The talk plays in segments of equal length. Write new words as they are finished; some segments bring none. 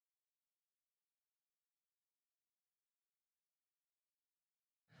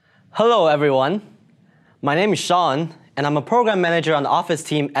Hello, everyone. My name is Sean, and I'm a program manager on the Office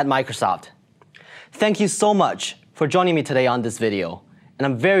team at Microsoft. Thank you so much for joining me today on this video, and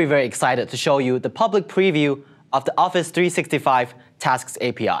I'm very excited to show you the public preview of the Office 365 Tasks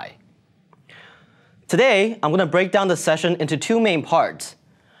API. Today, I'm going to break down the session into two main parts.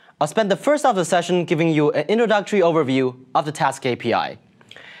 I'll spend the first half of the session giving you an introductory overview of the Task API.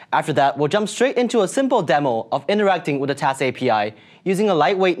 After that, we'll jump straight into a simple demo of interacting with the Task API using a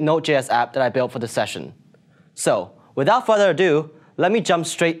lightweight Node.js app that I built for the session. So, without further ado, let me jump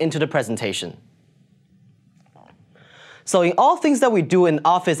straight into the presentation. So in all things that we do in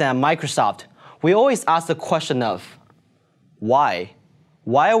Office and at Microsoft, we always ask the question of, why?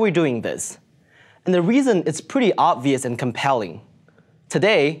 Why are we doing this? And the reason is pretty obvious and compelling.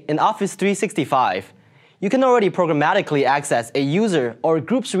 Today, in Office 365, you can already programmatically access a user or a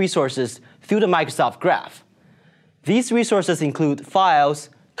group's resources through the Microsoft Graph. These resources include files,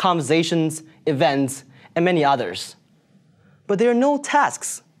 conversations, events, and many others. But there are no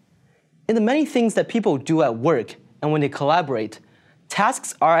tasks. In the many things that people do at work and when they collaborate,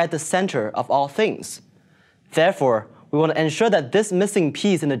 tasks are at the center of all things. Therefore, we want to ensure that this missing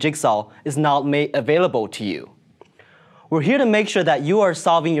piece in the jigsaw is not made available to you. We're here to make sure that you are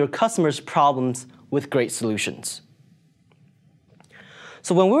solving your customers' problems with great solutions.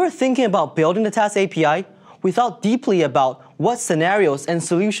 So when we were thinking about building the Task API, we thought deeply about what scenarios and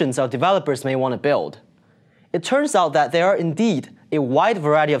solutions our developers may want to build. It turns out that there are indeed a wide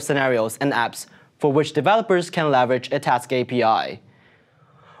variety of scenarios and apps for which developers can leverage a Task API.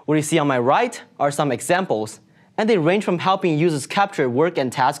 What you see on my right are some examples, and they range from helping users capture work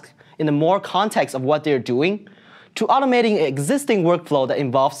and tasks in the more context of what they're doing, to automating an existing workflow that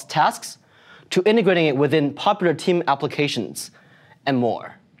involves tasks, to integrating it within popular team applications, and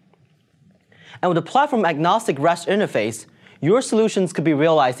more. And with a platform-agnostic REST interface, your solutions could be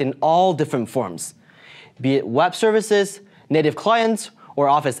realized in all different forms, be it web services, native clients, or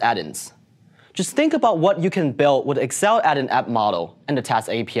Office add-ins. Just think about what you can build with Excel add-in app model and the Task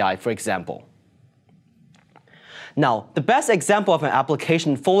API, for example. Now, the best example of an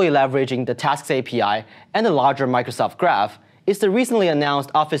application fully leveraging the Tasks API and the larger Microsoft Graph is the recently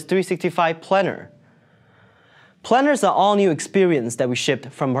announced Office 365 Planner. Planner is an all-new experience that we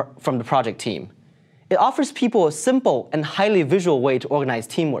shipped from the project team. It offers people a simple and highly visual way to organize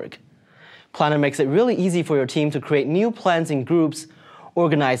teamwork. Planner makes it really easy for your team to create new plans in groups,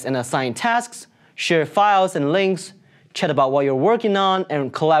 organize and assign tasks, share files and links, chat about what you're working on,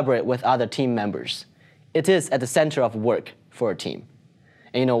 and collaborate with other team members. It is at the center of work for a team.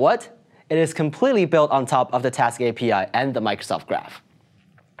 And you know what? It is completely built on top of the Task API and the Microsoft Graph.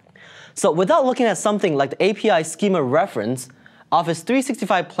 So without looking at something like the API schema reference, Office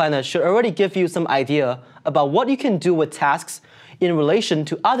 365 Planner should already give you some idea about what you can do with tasks in relation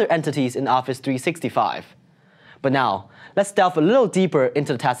to other entities in Office 365. But now, let's delve a little deeper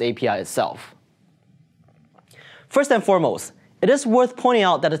into the Task API itself. First and foremost, it is worth pointing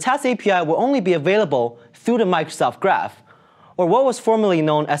out that the Task API will only be available through the Microsoft Graph, or what was formerly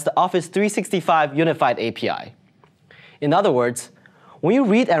known as the Office 365 Unified API. In other words, when you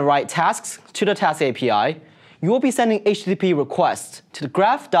read and write tasks to the Task API, you will be sending HTTP requests to the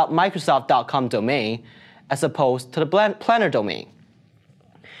graph.microsoft.com domain as opposed to the Planner domain.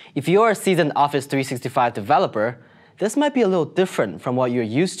 If you are a seasoned Office 365 developer, this might be a little different from what you're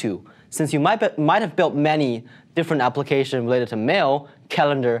used to, since you might have built many different applications related to mail,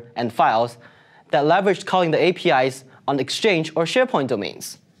 calendar, and files that leveraged calling the APIs on Exchange or SharePoint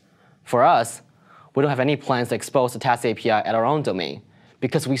domains. For us, we don't have any plans to expose the Task API at our own domain,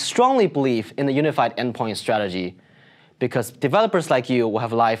 because we strongly believe in the unified endpoint strategy, because developers like you will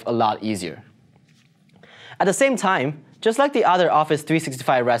have life a lot easier. At the same time, just like the other Office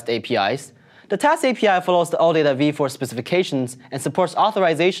 365 REST APIs, the Task API follows the OData v4 specifications and supports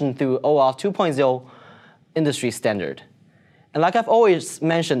authorization through OAuth 2.0 industry standard. And like I've always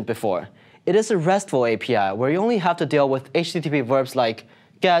mentioned before, it is a RESTful API where you only have to deal with HTTP verbs like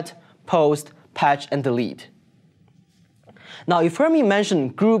get, post, patch, and delete. Now, you've heard me mention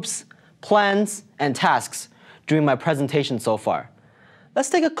groups, plans, and tasks during my presentation so far. Let's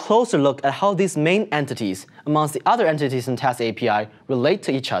take a closer look at how these main entities amongst the other entities in Task API relate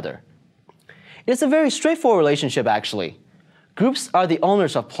to each other. It is a very straightforward relationship, actually. Groups are the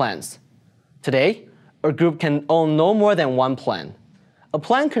owners of plans. Today, a group can own no more than one plan. A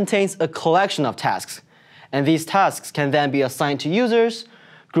plan contains a collection of tasks, and these tasks can then be assigned to users,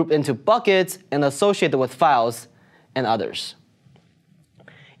 grouped into buckets, and associated with files and others.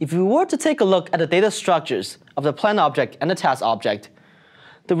 If we were to take a look at the data structures of the plan object and the task object,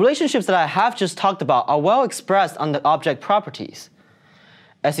 the relationships that I have just talked about are well expressed on the object properties.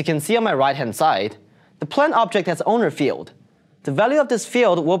 As you can see on my right-hand side, the plan object has owner field. The value of this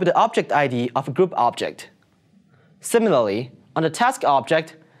field will be the object ID of a group object. Similarly, on the task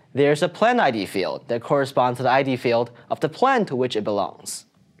object, there's a plan ID field that corresponds to the ID field of the plan to which it belongs.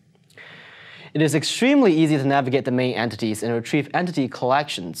 It is extremely easy to navigate the main entities and retrieve entity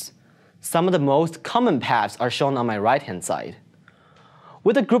collections. Some of the most common paths are shown on my right-hand side.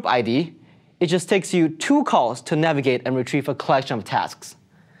 With a group ID, it just takes you 2 calls to navigate and retrieve a collection of tasks.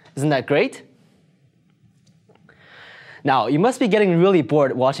 Isn't that great? Now, you must be getting really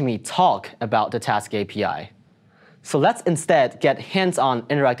bored watching me talk about the Task API. So let's instead get hands-on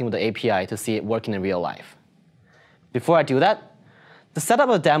interacting with the API to see it working in real life. Before I do that, the setup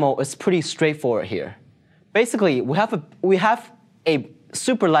of the demo is pretty straightforward here. Basically, we have a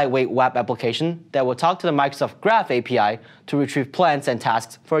super lightweight web application that will talk to the Microsoft Graph API to retrieve plans and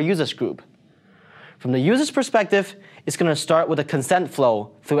tasks for a users group. From the user's perspective, it's going to start with a consent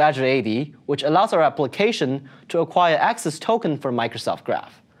flow through Azure AD, which allows our application to acquire access token for Microsoft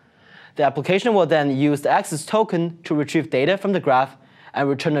Graph. The application will then use the access token to retrieve data from the graph and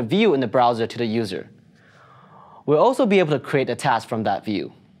return a view in the browser to the user. We'll also be able to create a task from that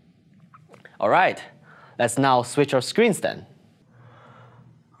view. All right, let's now switch our screens then.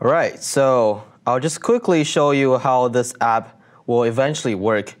 All right, so I'll just quickly show you how this app will eventually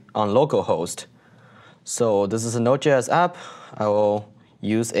work on localhost. So this is a Node.js app. I will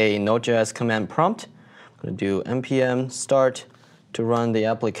use a Node.js command prompt. I'm going to do npm start to run the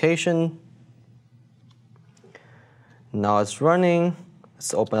application. Now it's running.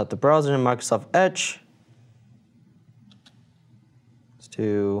 Let's open up the browser in Microsoft Edge. Let's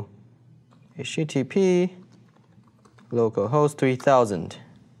do HTTP localhost 3000.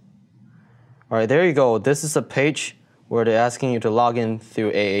 All right, there you go. This is a page where they're asking you to log in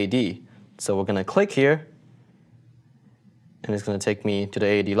through AAD. So we're going to click here, and it's going to take me to the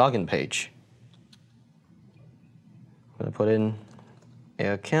AAD login page. I'm going to put in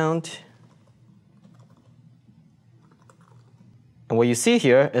an account. And what you see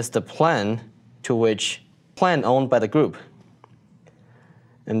here is the plan owned by the group.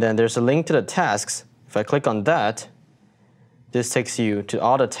 And then there's a link to the tasks. If I click on that, this takes you to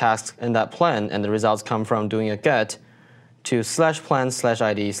all the tasks in that plan, and the results come from doing a get to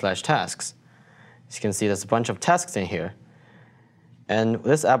 /plan/id/tasks. As you can see, there's a bunch of tasks in here. And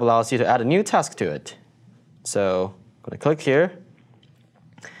this app allows you to add a new task to it. So I'm going to click here.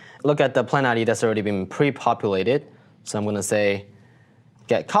 Look at the plan ID that's already been pre-populated. So I'm going to say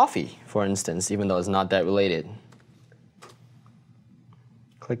get coffee, for instance, even though it's not that related.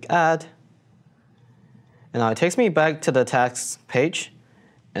 Click add. And now it takes me back to the tasks page.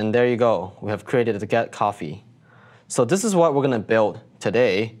 And there you go. We have created the get coffee. So this is what we're going to build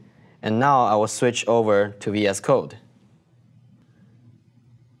today. And now I will switch over to VS Code.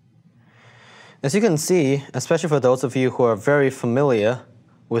 As you can see, especially for those of you who are very familiar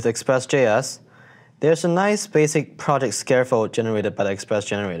with Express.js, there's a nice basic project scaffold generated by the Express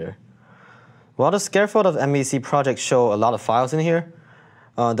generator. While the scaffold of MVC projects show a lot of files in here,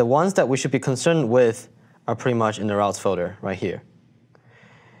 the ones that we should be concerned with are pretty much in the routes folder right here.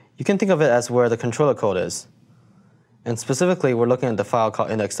 You can think of it as where the controller code is. And specifically, we're looking at the file called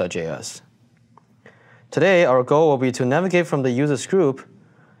index.js. Today, our goal will be to navigate from the users group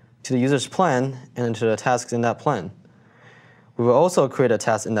to the user's plan and into the tasks in that plan. We will also create a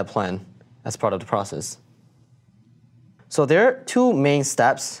task in that plan as part of the process. So there are 2 main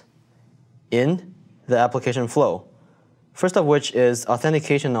steps in the application flow. First of which is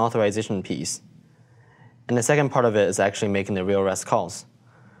authentication and authorization piece. And the second part of it is actually making the real REST calls.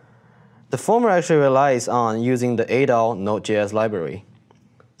 The former actually relies on using the ADAL Node.js library.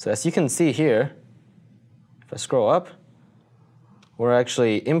 So as you can see here, if I scroll up, we're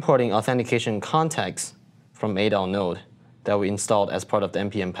actually importing authentication context from ADAL Node that we installed as part of the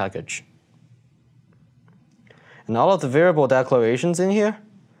npm package. And all of the variable declarations in here,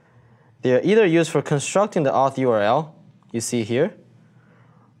 they are either used for constructing the auth URL you see here,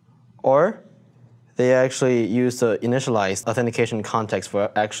 or they actually use the initialized authentication context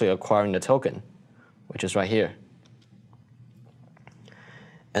for actually acquiring the token, which is right here.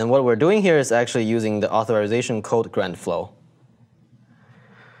 And what we're doing here is actually using the authorization code grant flow.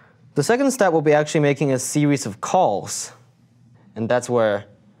 The second step will be actually making a series of calls. And that's where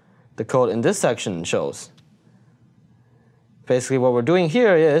the code in this section shows. Basically, what we're doing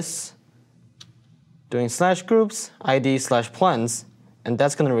here is doing /groups id/plans, and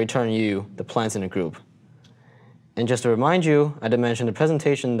that's going to return you the plans in the group. And just to remind you, I did mention in the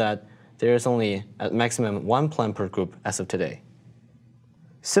presentation that there is only a maximum 1 plan per group as of today.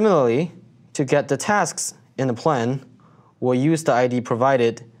 Similarly, to get the tasks in the plan, we'll use the ID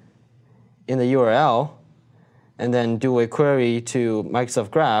provided in the URL and then do a query to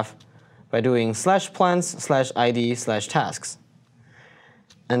Microsoft Graph by doing /plans/id/tasks.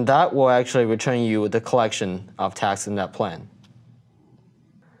 And that will actually return you the collection of tasks in that plan.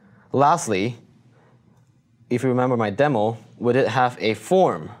 Lastly, if you remember my demo, we did have a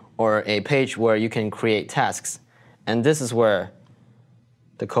form or a page where you can create tasks. And this is where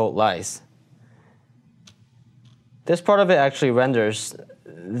the code lies. This part of it actually renders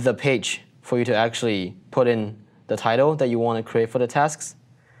the page for you to actually put in the title that you want to create for the tasks.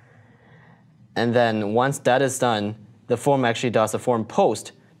 And then once that is done, the form actually does a form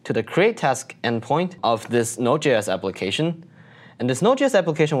post to the create task endpoint of this Node.js application. And this Node.js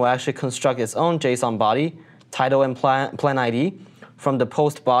application will actually construct its own JSON body, title and plan ID from the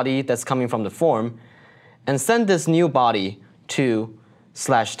post body that's coming from the form, and send this new body to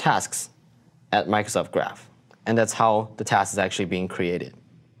 /tasks at Microsoft Graph. And that's how the task is actually being created.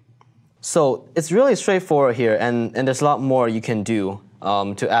 So it's really straightforward here, and there's a lot more you can do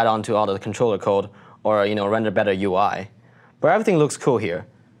to add on to all the controller code or render better UI. But everything looks cool here.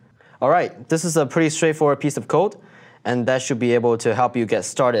 All right, this is a pretty straightforward piece of code, and that should be able to help you get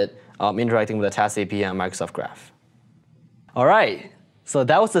started interacting with the Task API on Microsoft Graph. All right, so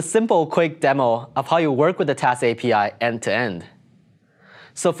that was a simple, quick demo of how you work with the Task API end-to-end.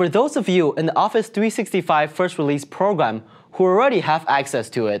 So for those of you in the Office 365 First Release program who already have access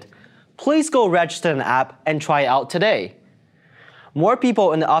to it, please go register an app and try it out today. More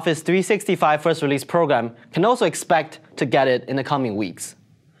people in the Office 365 First Release program can also expect to get it in the coming weeks.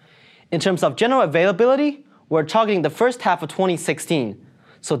 In terms of general availability, we're targeting the first half of 2016,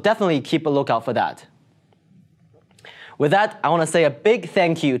 so definitely keep a lookout for that. With that, I want to say a big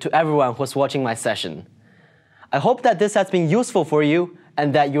thank you to everyone who's watching my session. I hope that this has been useful for you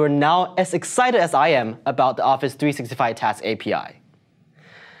and that you're now as excited as I am about the Office 365 Task API.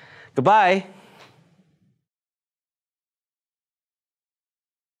 Goodbye.